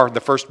ones. We are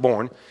the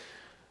firstborn.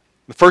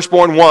 The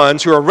firstborn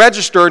ones who are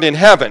registered in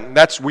heaven.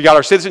 We got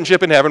our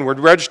citizenship in heaven. We're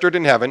registered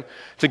in heaven.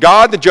 "To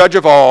God, the judge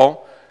of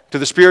all, to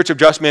the spirits of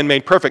just men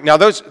made perfect." Now,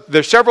 there's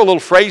several little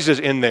phrases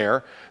in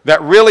there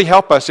that really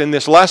help us in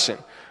this lesson.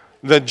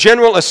 The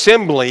general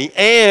assembly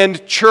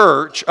and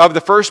church of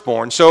the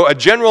firstborn. So a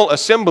general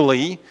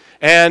assembly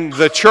and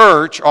the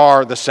church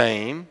are the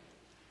same,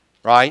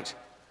 right?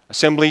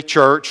 Assembly,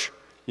 church,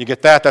 you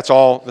get that? That's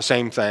all the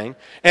same thing.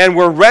 And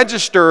we're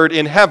registered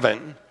in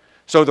heaven.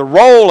 So the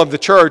role of the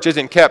church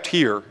isn't kept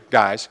here,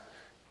 guys.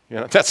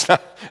 That's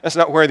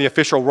not where the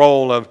official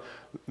role of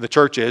the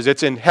church is.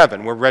 It's in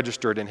heaven. We're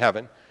registered in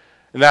heaven.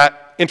 And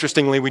that,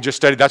 interestingly, we just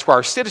studied, that's where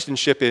our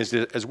citizenship is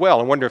as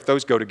well. I wonder if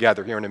those go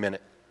together here in a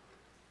minute.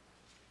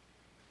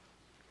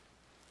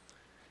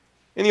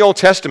 In the Old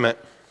Testament,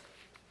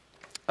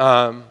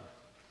 you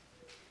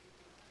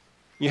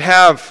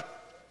have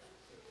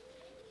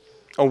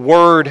a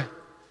word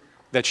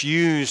that's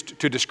used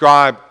to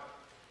describe,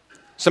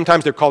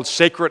 sometimes they're called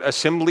sacred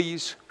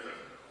assemblies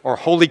or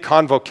holy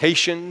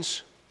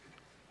convocations.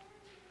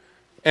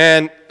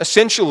 And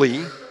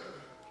essentially,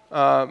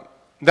 that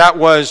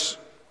was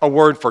a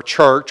word for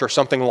church or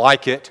something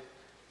like it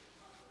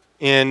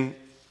in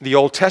the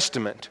Old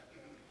Testament.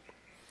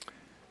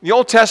 The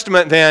Old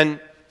Testament then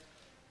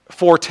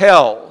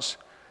foretells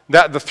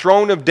that the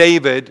throne of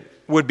David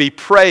would be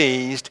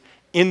praised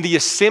in the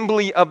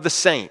assembly of the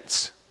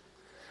saints.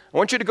 I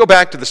want you to go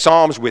back to the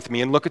Psalms with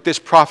me and look at this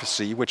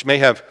prophecy, which may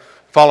have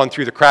fallen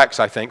through the cracks,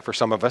 I think, for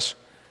some of us.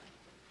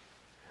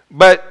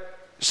 But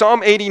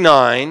Psalm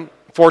 89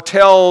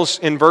 foretells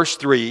in verse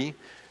 3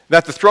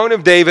 that the throne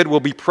of David will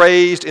be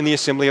praised in the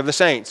assembly of the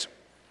saints.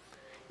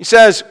 He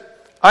says,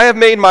 "I have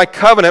made my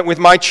covenant with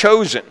my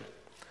chosen.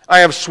 I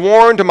have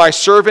sworn to my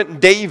servant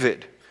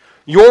David.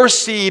 Your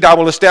seed I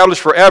will establish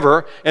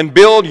forever and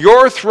build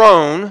your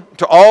throne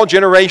to all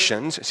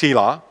generations,"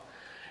 Selah.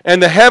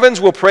 "And the heavens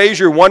will praise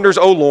your wonders,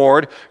 O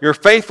Lord, your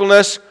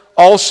faithfulness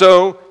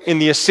also in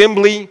the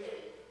assembly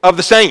of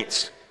the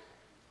saints."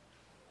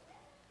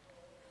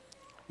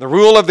 The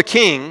rule of the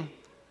king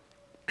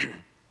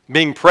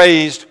being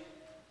praised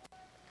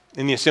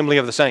in the assembly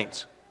of the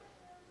saints.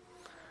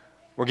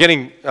 We're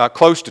getting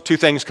close to two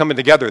things coming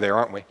together there,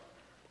 aren't we?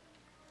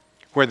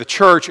 Where the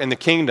church and the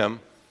kingdom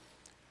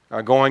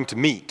are going to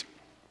meet.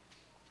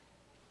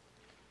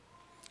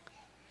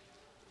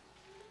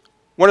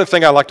 One of the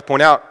things I'd like to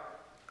point out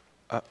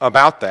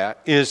about that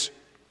is,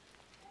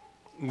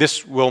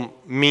 this will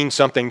mean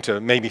something to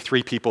maybe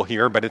 3 people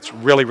here, but it's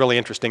really, really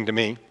interesting to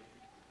me.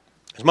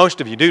 As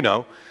most of you do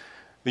know,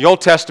 the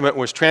Old Testament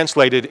was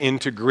translated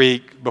into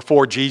Greek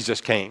before Jesus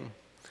came.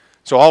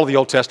 So all of the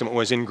Old Testament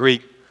was in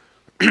Greek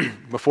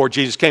before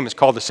Jesus came. It's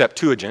called the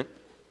Septuagint.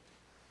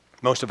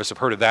 Most of us have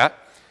heard of that.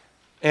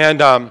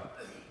 And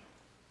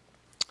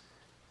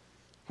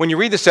when you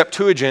read the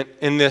Septuagint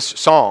in this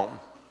psalm,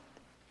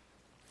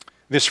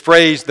 this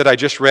phrase that I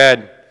just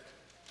read,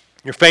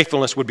 your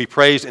faithfulness would be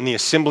praised in the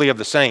assembly of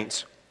the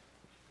saints.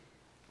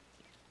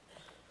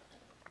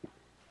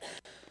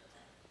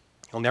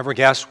 You'll never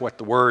guess what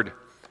the word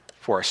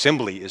for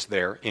assembly is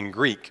there in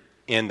Greek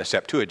in the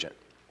Septuagint.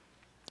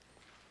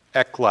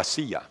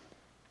 Ekklesia.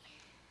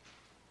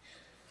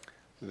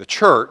 The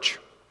church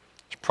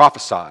is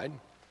prophesied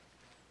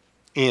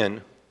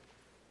in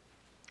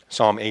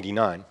Psalm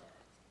 89.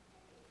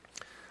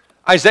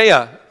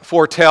 Isaiah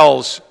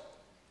foretells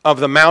of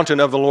the mountain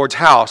of the Lord's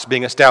house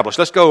being established.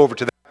 Let's go over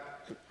to that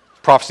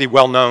prophecy,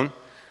 well known.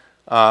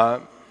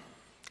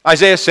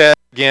 Isaiah said,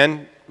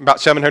 again,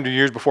 about 700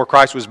 years before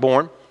Christ was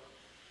born,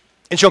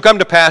 "It shall come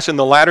to pass in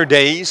the latter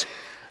days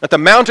that the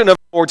mountain of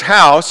the Lord's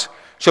house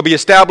shall be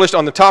established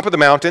on the top of the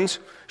mountains,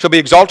 shall be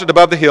exalted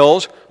above the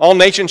hills. All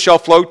nations shall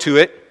flow to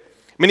it.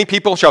 Many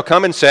people shall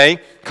come and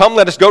say, 'Come,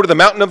 let us go to the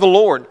mountain of the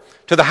Lord,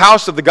 to the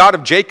house of the God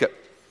of Jacob.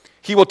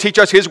 He will teach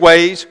us his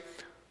ways.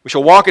 We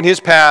shall walk in his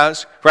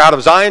paths. For out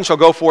of Zion shall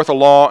go forth a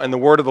law, and the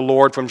word of the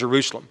Lord from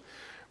Jerusalem.'"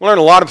 We'll learn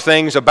a lot of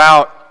things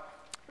about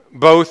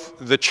both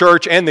the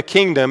church and the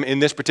kingdom in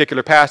this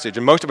particular passage.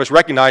 And most of us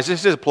recognize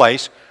this is a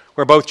place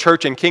where both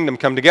church and kingdom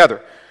come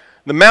together.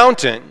 The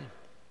mountain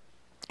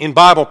in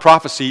Bible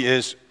prophecy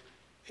is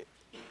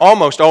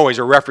almost always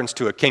a reference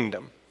to a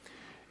kingdom.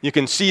 You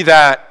can see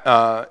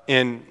that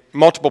in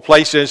multiple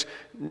places.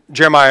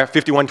 Jeremiah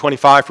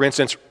 51:25, for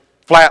instance,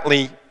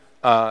 flatly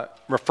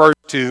refers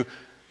to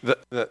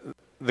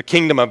the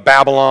kingdom of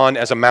Babylon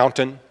as a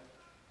mountain.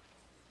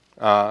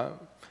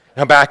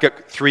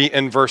 Habakkuk 3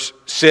 and verse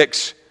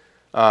 6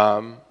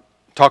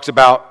 talks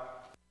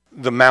about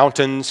the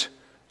mountains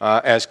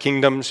as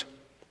kingdoms.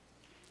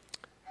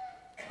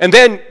 And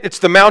then it's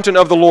the mountain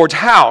of the Lord's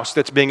house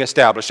that's being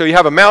established. So you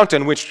have a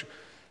mountain which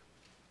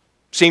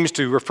seems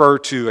to refer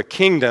to a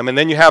kingdom, and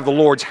then you have the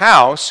Lord's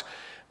house.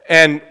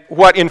 And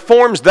what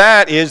informs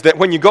that is that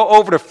when you go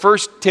over to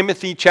 1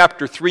 Timothy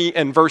chapter 3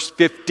 and verse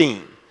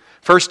 15,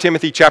 1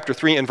 Timothy chapter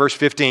 3 and verse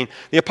 15,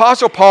 the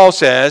Apostle Paul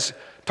says,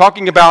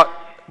 talking about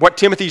what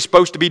Timothy's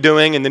supposed to be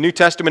doing in the New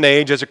Testament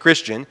age as a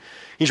Christian,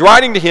 he's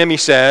writing to him, he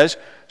says,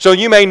 "So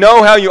you may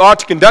know how you ought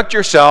to conduct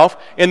yourself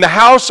in the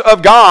house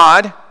of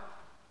God,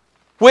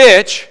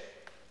 which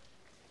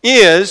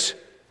is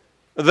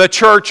the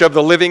church of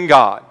the living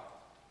God."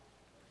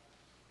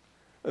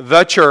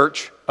 The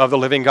church of the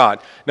living God.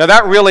 Now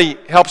that really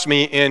helps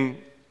me in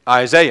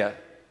Isaiah,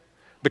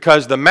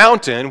 because the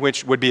mountain,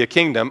 which would be a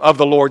kingdom, of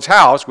the Lord's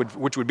house,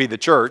 which would be the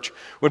church,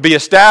 would be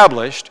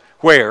established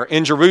where?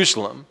 In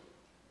Jerusalem,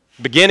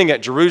 beginning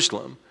at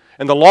Jerusalem.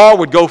 And the law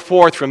would go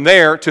forth from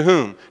there to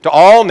whom? To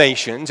all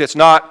nations. It's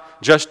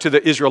not just to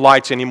the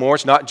Israelites anymore.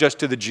 It's not just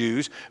to the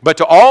Jews, but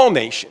to all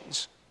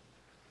nations.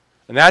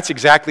 And that's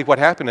exactly what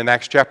happened in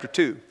Acts chapter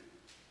 2.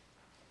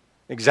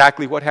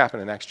 Exactly what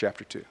happened in Acts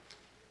chapter 2.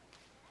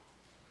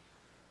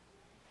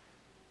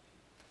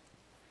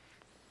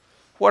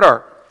 What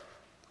are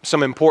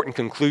some important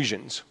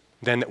conclusions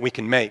then that we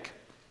can make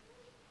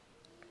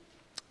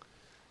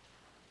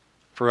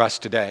for us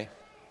today?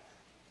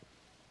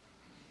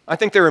 I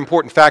think there are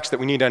important facts that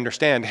we need to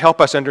understand to help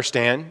us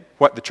understand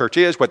what the church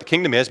is, what the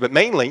kingdom is, but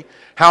mainly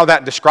how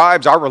that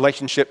describes our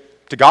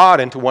relationship to God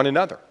and to one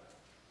another.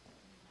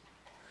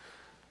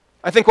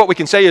 I think what we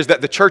can say is that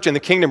the church and the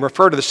kingdom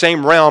refer to the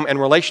same realm and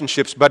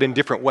relationships, but in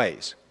different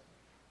ways.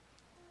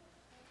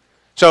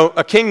 So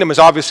a kingdom is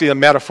obviously a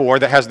metaphor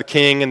that has the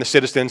king and the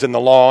citizens and the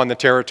law and the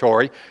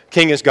territory.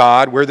 King is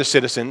God, we're the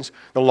citizens.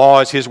 The law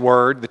is his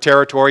word, the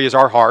territory is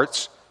our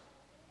hearts.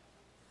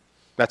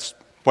 That's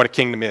what a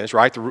kingdom is,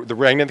 right? The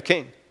reign of the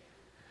king.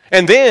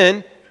 And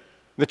then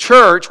the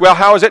church, well,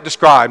 how is it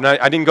described? Now,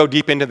 I didn't go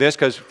deep into this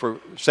because for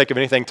sake of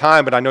anything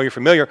time, but I know you're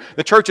familiar.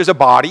 The church is a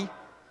body.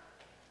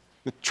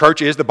 The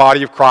church is the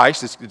body of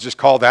Christ. It's just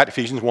called that,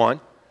 Ephesians 1.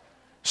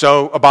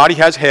 So a body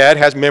has head,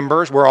 has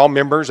members. We're all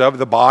members of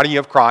the body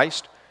of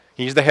Christ.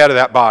 He's the head of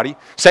that body.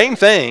 Same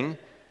thing,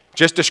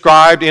 just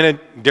described in a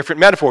different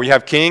metaphor. You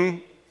have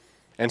king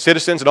and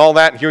citizens and all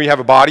that, and here you have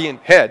a body and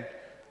head.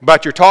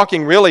 But you're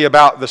talking really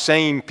about the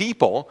same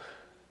people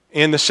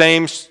in the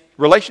same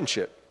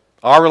relationship,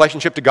 our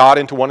relationship to God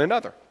and to one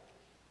another.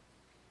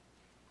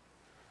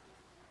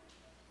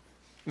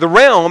 The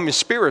realm is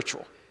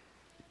spiritual.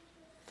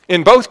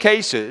 In both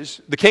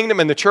cases, the kingdom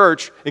and the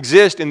church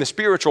exist in the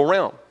spiritual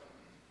realm.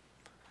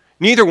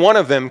 Neither one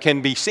of them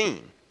can be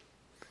seen.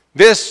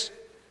 This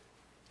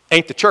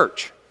ain't the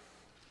church.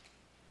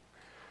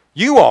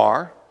 You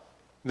are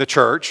the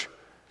church,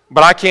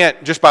 but I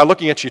can't, just by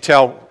looking at you,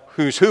 tell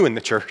who's who in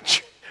the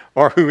church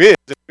or who is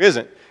and who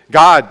isn't.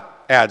 God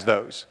adds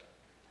those.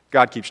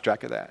 God keeps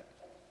track of that.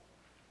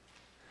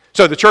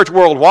 So the church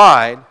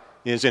worldwide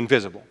is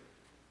invisible.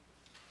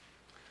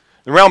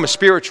 The realm is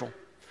spiritual.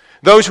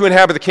 Those who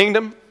inhabit the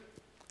kingdom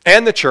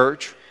and the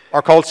church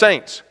are called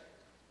saints.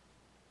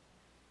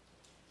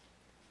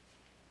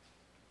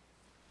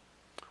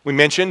 We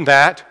mentioned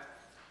that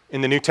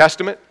in the New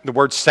Testament, the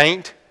word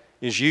saint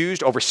is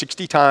used over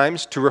 60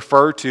 times to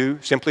refer to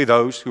simply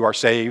those who are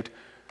saved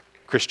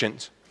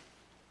Christians,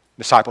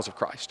 disciples of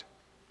Christ.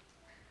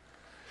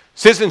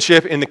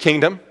 Citizenship in the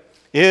kingdom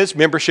is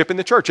membership in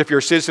the church. If you're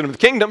a citizen of the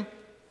kingdom,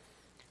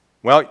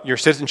 well, your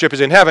citizenship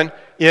is in heaven.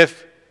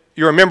 If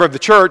you're a member of the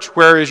church,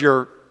 where is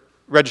your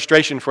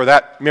registration for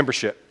that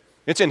membership?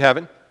 It's in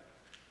heaven.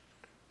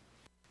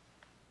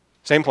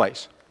 Same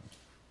place.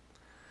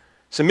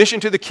 Submission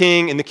to the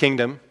king in the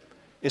kingdom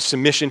is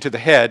submission to the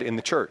head in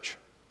the church.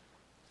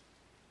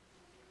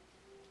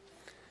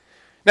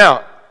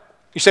 Now,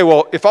 you say,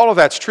 well, if all of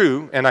that's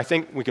true, and I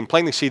think we can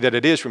plainly see that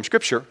it is from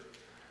Scripture,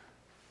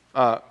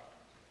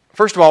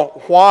 first of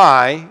all,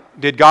 why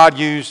did God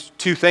use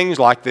two things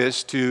like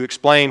this to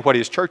explain what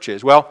His church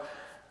is? Well,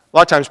 a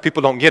lot of times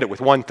people don't get it with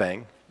one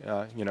thing,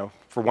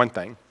 for one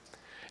thing.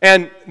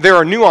 And there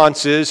are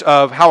nuances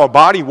of how a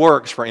body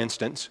works, for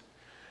instance,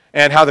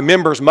 and how the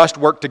members must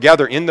work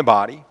together in the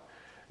body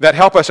that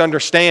help us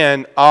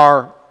understand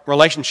our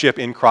relationship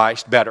in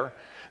Christ better.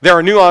 There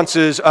are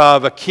nuances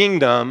of a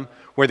kingdom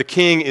where the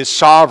king is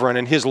sovereign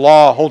and his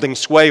law holding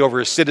sway over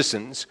his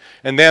citizens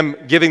and them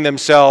giving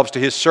themselves to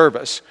his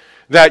service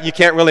that you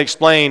can't really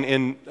explain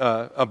in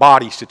a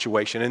body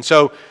situation. And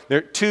so there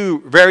are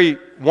two very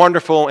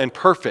wonderful and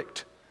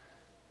perfect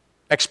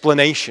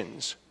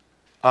explanations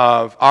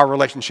of our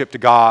relationship to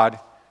God,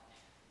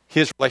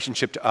 His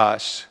relationship to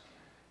us,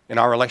 and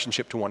our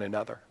relationship to one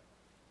another.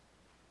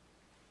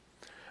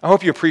 I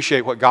hope you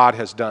appreciate what God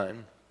has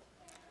done.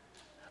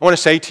 I want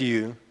to say to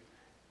you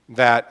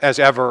that, as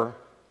ever,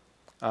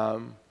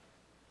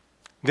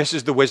 this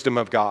is the wisdom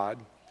of God.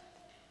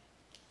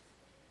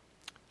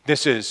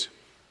 This is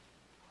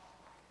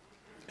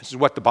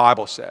what the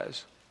Bible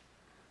says.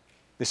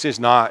 This is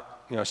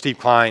not, Steve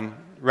Klein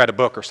read a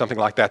book or something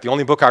like that. The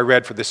only book I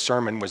read for this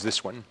sermon was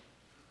this one.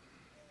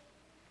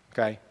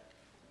 Okay?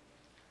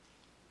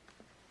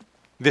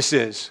 This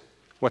is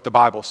what the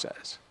Bible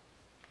says.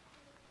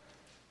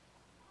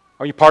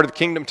 Are you part of the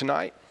kingdom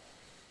tonight?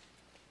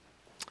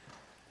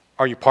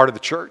 Are you part of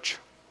the church?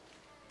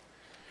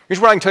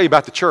 Here's what I can tell you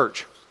about the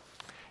church.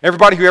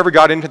 Everybody who ever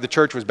got into the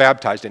church was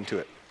baptized into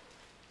it.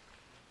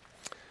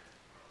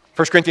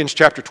 1 Corinthians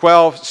chapter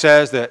 12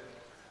 says that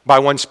by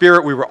one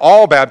Spirit we were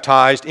all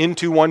baptized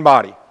into one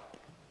body.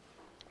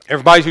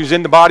 Everybody who's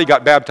in the body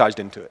got baptized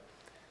into it.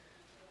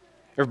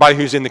 Everybody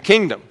who's in the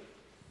kingdom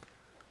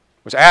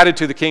was added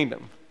to the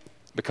kingdom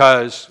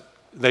because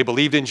they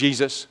believed in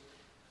Jesus,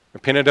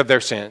 repented of their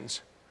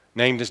sins,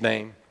 named His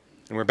name,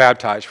 and were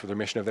baptized for the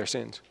remission of their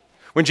sins.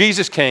 When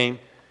Jesus came,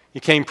 He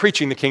came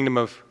preaching the kingdom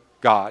of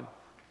God,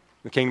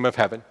 the kingdom of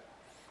heaven.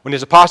 When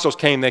His apostles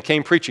came, they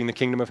came preaching the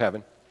kingdom of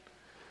heaven.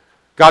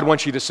 God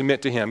wants you to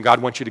submit to Him.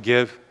 God wants you to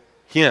give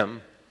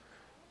Him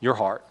your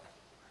heart.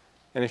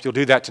 And if you'll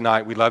do that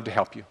tonight, we'd love to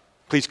help you.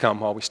 Please come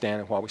while we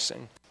stand and while we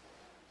sing.